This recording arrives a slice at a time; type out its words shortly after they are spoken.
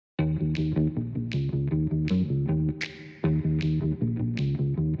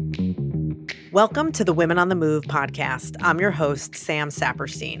Welcome to the Women on the Move podcast. I'm your host, Sam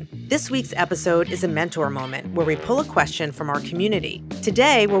Saperstein. This week's episode is a mentor moment where we pull a question from our community.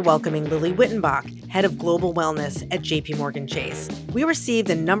 Today, we're welcoming Lily Wittenbach, Head of Global Wellness at JPMorgan Chase. We received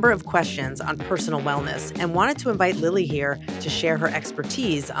a number of questions on personal wellness and wanted to invite Lily here to share her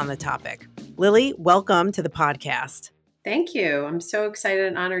expertise on the topic. Lily, welcome to the podcast. Thank you. I'm so excited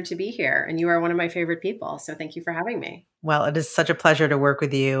and honored to be here. And you are one of my favorite people. So thank you for having me. Well, it is such a pleasure to work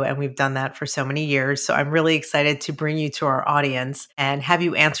with you, and we've done that for so many years. So I'm really excited to bring you to our audience and have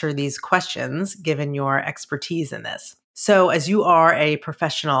you answer these questions, given your expertise in this. So as you are a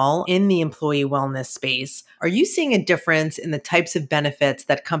professional in the employee wellness space, are you seeing a difference in the types of benefits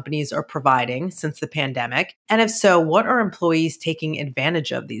that companies are providing since the pandemic? And if so, what are employees taking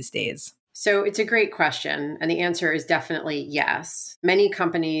advantage of these days? So it's a great question. And the answer is definitely yes. Many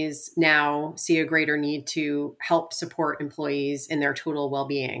companies now see a greater need to help support employees in their total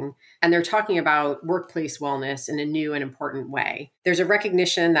well-being. And they're talking about workplace wellness in a new and important way. There's a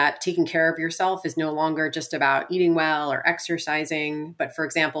recognition that taking care of yourself is no longer just about eating well or exercising, but for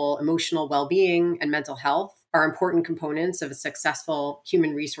example, emotional well-being and mental health are important components of a successful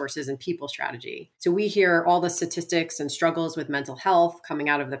human resources and people strategy. So we hear all the statistics and struggles with mental health coming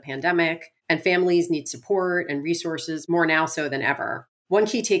out of the pandemic, and families need support and resources more now so than ever. One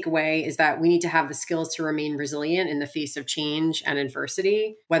key takeaway is that we need to have the skills to remain resilient in the face of change and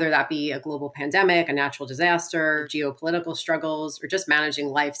adversity, whether that be a global pandemic, a natural disaster, geopolitical struggles, or just managing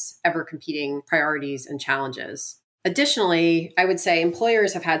life's ever-competing priorities and challenges. Additionally, I would say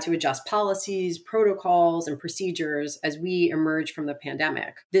employers have had to adjust policies, protocols, and procedures as we emerge from the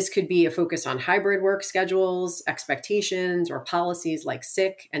pandemic. This could be a focus on hybrid work schedules, expectations, or policies like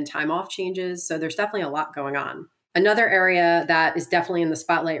sick and time off changes. So there's definitely a lot going on. Another area that is definitely in the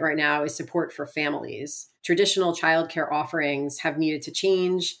spotlight right now is support for families. Traditional childcare offerings have needed to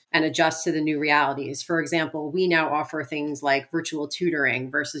change and adjust to the new realities. For example, we now offer things like virtual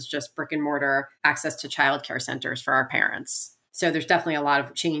tutoring versus just brick and mortar access to childcare centers for our parents. So there's definitely a lot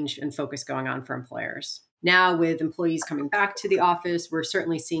of change and focus going on for employers. Now, with employees coming back to the office, we're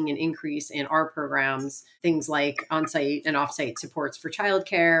certainly seeing an increase in our programs, things like on-site and off-site supports for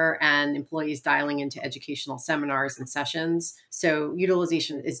childcare and employees dialing into educational seminars and sessions. So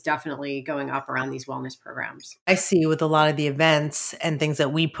utilization is definitely going up around these wellness programs. I see with a lot of the events and things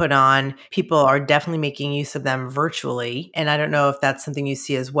that we put on, people are definitely making use of them virtually. And I don't know if that's something you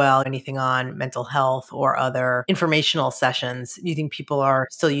see as well, anything on mental health or other informational sessions. Do you think people are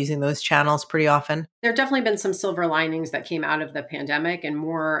still using those channels pretty often? There have definitely been some silver linings that came out of the pandemic and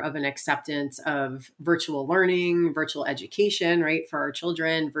more of an acceptance of virtual learning, virtual education, right, for our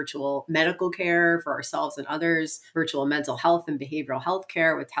children, virtual medical care for ourselves and others, virtual mental health and behavioral health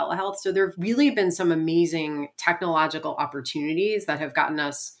care with telehealth. So there have really been some amazing technological opportunities that have gotten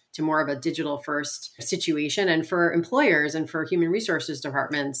us to more of a digital first situation. And for employers and for human resources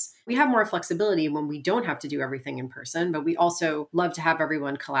departments, we have more flexibility when we don't have to do everything in person, but we also love to have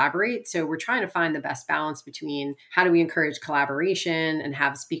everyone collaborate. So we're trying to find the best balance between how do we encourage collaboration and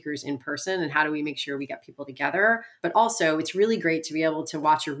have speakers in person, and how do we make sure we get people together. But also, it's really great to be able to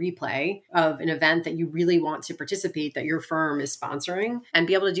watch a replay of an event that you really want to participate, that your firm is sponsoring, and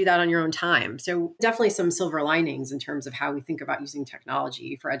be able to do that on your own time. So definitely some silver linings in terms of how we think about using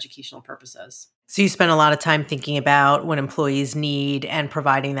technology for educational purposes. So you spend a lot of time thinking about what employees need and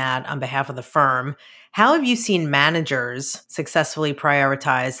providing that on behalf of the firm. How have you seen managers successfully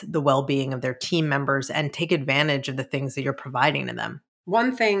prioritize the well-being of their team members and take advantage of the things that you're providing to them?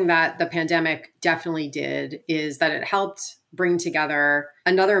 One thing that the pandemic definitely did is that it helped bring together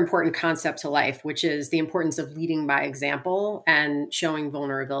another important concept to life, which is the importance of leading by example and showing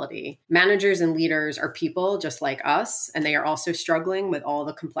vulnerability. Managers and leaders are people just like us, and they are also struggling with all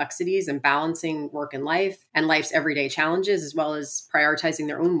the complexities and balancing work and life's everyday challenges, as well as prioritizing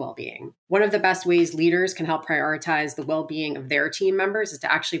their own well-being. One of the best ways leaders can help prioritize the well-being of their team members is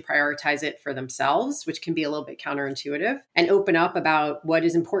to actually prioritize it for themselves, which can be a little bit counterintuitive, and open up about what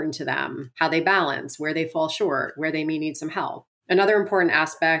is important to them, how they balance, where they fall short, where they may need some help. Another important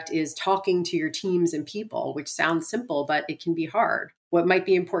aspect is talking to your teams and people, which sounds simple, but it can be hard. What might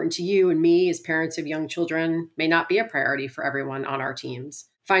be important to you and me as parents of young children may not be a priority for everyone on our teams.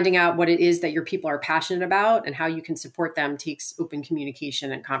 Finding out what it is that your people are passionate about and how you can support them takes open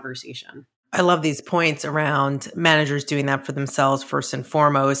communication and conversation. I love these points around managers doing that for themselves first and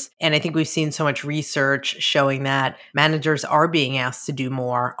foremost. And I think we've seen so much research showing that managers are being asked to do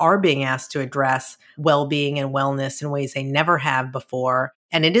more, are being asked to address well-being and wellness in ways they never have before.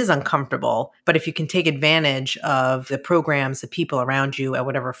 And it is uncomfortable. But if you can take advantage of the programs, the people around you at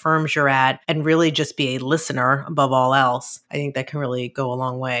whatever firms you're at, and really just be a listener above all else, I think that can really go a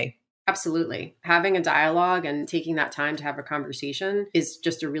long way. Absolutely. Having a dialogue and taking that time to have a conversation is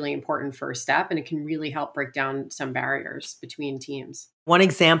just a really important first step, and it can really help break down some barriers between teams. One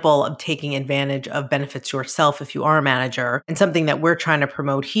example of taking advantage of benefits yourself if you are a manager, and something that we're trying to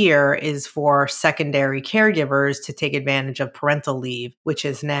promote here is for secondary caregivers to take advantage of parental leave, which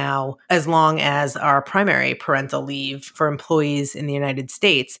is now as long as our primary parental leave for employees in the United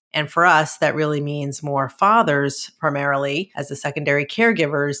States. And for us, that really means more fathers primarily as the secondary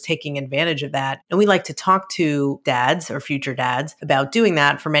caregivers taking advantage of that. And we like to talk to dads or future dads about doing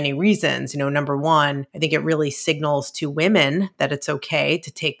that for many reasons. Number one, I think it really signals to women that it's okay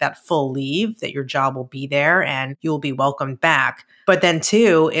to take that full leave, that your job will be there and you will be welcomed back. But then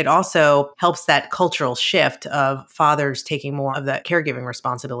two, it also helps that cultural shift of fathers taking more of the caregiving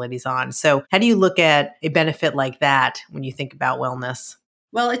responsibilities on. So how do you look at a benefit like that when you think about wellness?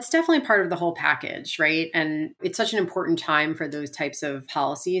 Well, it's definitely part of the whole package, right? And it's such an important time for those types of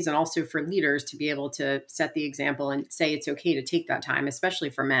policies and also for leaders to be able to set the example and say it's okay to take that time, especially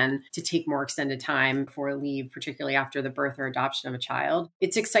for men, to take more extended time for leave, particularly after the birth or adoption of a child.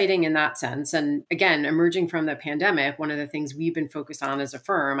 It's exciting in that sense. And again, emerging from the pandemic, one of the things we've been focused on as a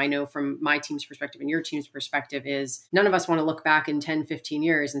firm, I know from my team's perspective and your team's perspective, is none of us want to look back in 10, 15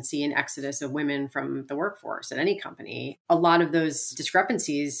 years and see an exodus of women from the workforce at any company. A lot of those discrepancies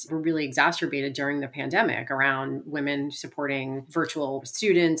were really exacerbated during the pandemic around women supporting virtual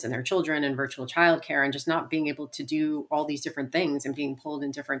students and their children and virtual childcare and just not being able to do all these different things and being pulled in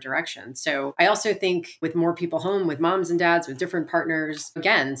different directions. So I also think with more people home, with moms and dads, with different partners,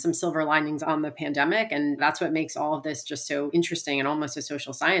 again, some silver linings on the pandemic. And that's what makes all of this just so interesting and almost a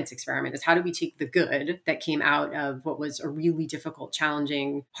social science experiment is how do we take the good that came out of what was a really difficult,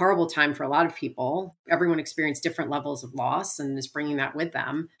 challenging, horrible time for a lot of people. Everyone experienced different levels of loss and is bringing that with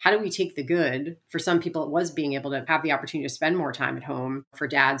them. How do we take the good? For some people, it was being able to have the opportunity to spend more time at home. For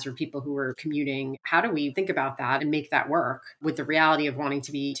dads or people who were commuting, how do we think about that and make that work with the reality of wanting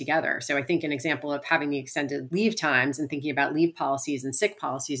to be together? So I think an example of having the extended leave times and thinking about leave policies and sick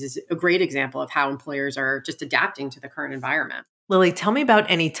policies is a great example of how employers are just adapting to the current environment. Lily, tell me about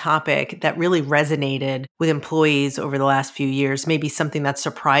any topic that really resonated with employees over the last few years, maybe something that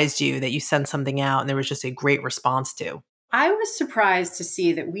surprised you, that you sent something out and there was just a great response to. I was surprised to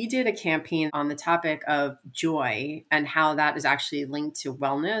see that we did a campaign on the topic of joy and how that is actually linked to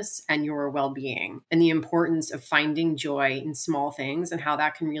wellness and your well-being and the importance of finding joy in small things and how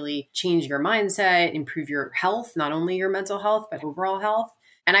that can really change your mindset, improve your health, not only your mental health, but overall health.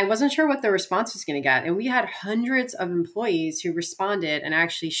 And I wasn't sure what the response was going to get. And we had hundreds of employees who responded and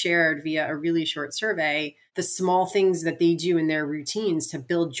actually shared via a really short survey the small things that they do in their routines to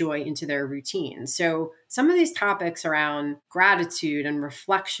build joy into their routine. So some of these topics around gratitude and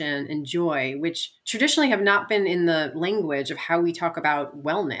reflection and joy, which traditionally have not been in the language of how we talk about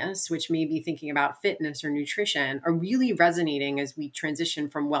wellness, which may be thinking about fitness or nutrition, are really resonating as we transition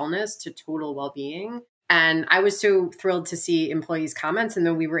from wellness to total well-being. And I was so thrilled to see employees' comments, and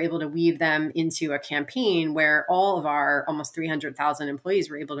then we were able to weave them into a campaign where all of our almost 300,000 employees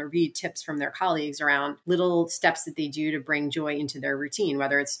were able to read tips from their colleagues around little steps that they do to bring joy into their routine,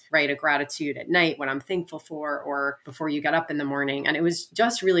 whether it's write a gratitude at night, what I'm thankful for, or before you get up in the morning. And it was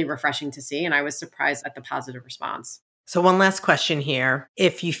just really refreshing to see. And I was surprised at the positive response. So one last question here.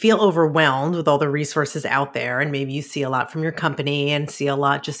 If you feel overwhelmed with all the resources out there, and maybe you see a lot from your company and see a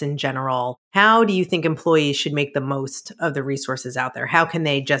lot just in general, how do you think employees should make the most of the resources out there? How can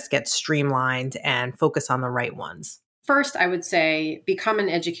they just get streamlined and focus on the right ones? First, I would say become an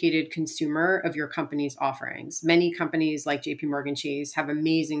educated consumer of your company's offerings. Many companies like JP Morgan Chase have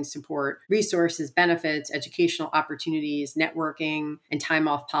amazing support, resources, benefits, educational opportunities, networking, and time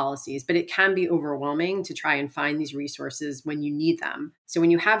off policies. But it can be overwhelming to try and find these resources when you need them. So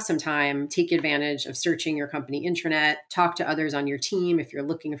when you have some time, take advantage of searching your company intranet, talk to others on your team if you're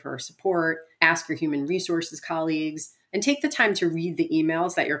looking for support, ask your human resources colleagues, and take the time to read the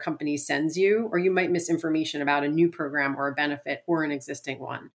emails that your company sends you, or you might miss information about a new program or a benefit or an existing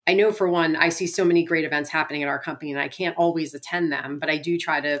one. I know for one, I see so many great events happening at our company and I can't always attend them, but I do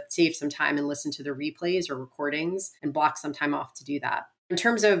try to save some time and listen to the replays or recordings and block some time off to do that. In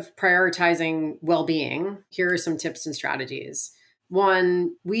terms of prioritizing well-being, here are some tips and strategies.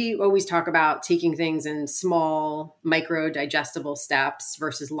 One, we always talk about taking things in small, micro-digestible steps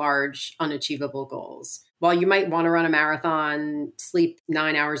versus large, unachievable goals. While you might want to run a marathon, sleep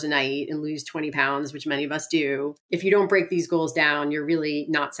 9 hours a night, and lose 20 pounds, which many of us do, if you don't break these goals down, you're really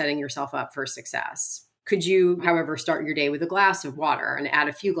not setting yourself up for success. Could you, however, start your day with a glass of water and add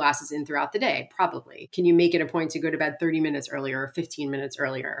a few glasses in throughout the day? Probably. Can you make it a point to go to bed 30 minutes earlier or 15 minutes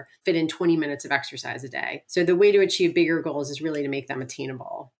earlier? Fit in 20 minutes of exercise a day? So the way to achieve bigger goals is really to make them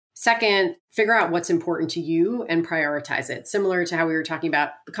attainable. Second, figure out what's important to you and prioritize it. Similar to how we were talking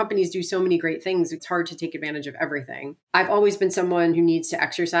about, the companies do so many great things. It's hard to take advantage of everything. I've always been someone who needs to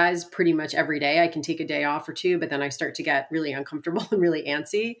exercise pretty much every day. I can take a day off or two, but then I start to get really uncomfortable and really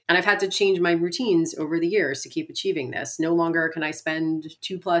antsy. And I've had to change my routines over the years to keep achieving this. No longer can I spend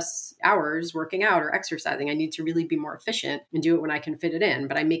 2+ hours working out or exercising. I need to really be more efficient and do it when I can fit it in,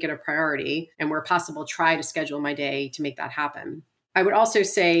 but I make it a priority and where possible, try to schedule my day to make that happen. I would also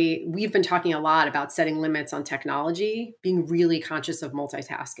say we've been talking a lot about setting limits on technology, being really conscious of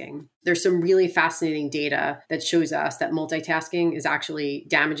multitasking. There's some really fascinating data that shows us that multitasking is actually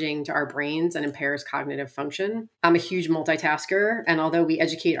damaging to our brains and impairs cognitive function. I'm a huge multitasker, and although we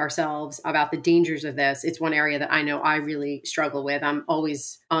educate ourselves about the dangers of this, it's one area that I know I really struggle with. I'm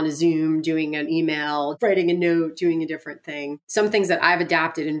always on a Zoom, doing an email, writing a note, doing a different thing. Some things that I've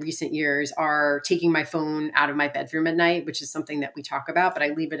adapted in recent years are taking my phone out of my bedroom at night, which is something that we talk about, but I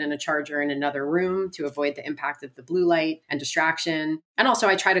leave it in a charger in another room to avoid the impact of the blue light and distraction. And also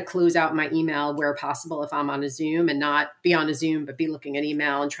I try to close out my email where possible if I'm on a Zoom and not be on a Zoom, but be looking at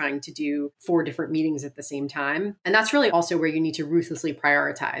email and trying to do 4 different meetings at the same time. And that's really also where you need to ruthlessly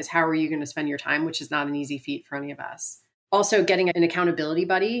prioritize. How are you going to spend your time, which is not an easy feat for any of us. Also, getting an accountability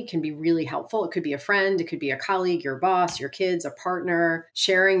buddy can be really helpful. It could be a friend, it could be a colleague, your boss, your kids, a partner.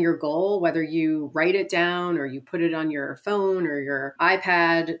 Sharing your goal, whether you write it down or you put it on your phone or your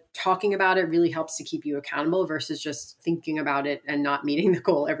iPad, talking about it really helps to keep you accountable versus just thinking about it and not meeting the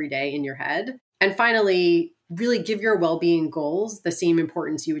goal every day in your head. And finally, really give your well-being goals the same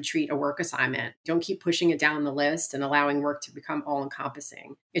importance you would treat a work assignment. Don't keep pushing it down the list and allowing work to become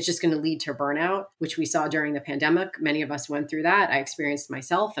all-encompassing. It's just going to lead to burnout, which we saw during the pandemic. Many of us went through that. I experienced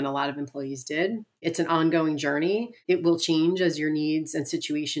myself, and a lot of employees did. It's an ongoing journey. It will change as your needs and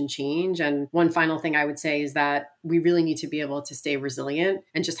situation change. And one final thing I would say is that we really need to be able to stay resilient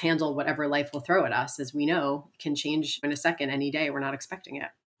and just handle whatever life will throw at us. As we know, it can change in a second, any day. We're not expecting it.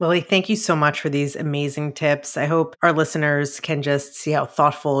 Lily, thank you so much for these amazing tips. I hope our listeners can just see how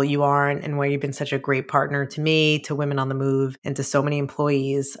thoughtful you are and why you've been such a great partner to me, to Women on the Move, and to so many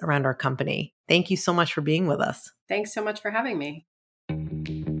employees around our company. Thank you so much for being with us. Thanks so much for having me.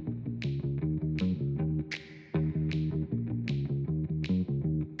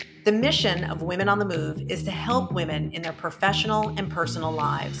 The mission of Women on the Move is to help women in their professional and personal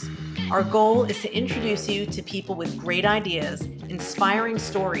lives. Our goal is to introduce you to people with great ideas, inspiring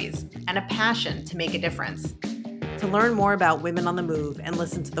stories, and a passion to make a difference. To learn more about Women on the Move and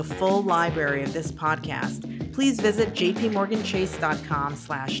listen to the full library of this podcast, please visit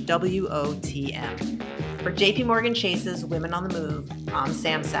jpmorganchase.com/WOTM. For JP Morgan Chase's Women on the Move, I'm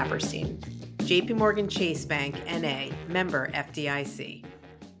Sam Saperstein. JP Morgan Chase Bank, N.A., member FDIC.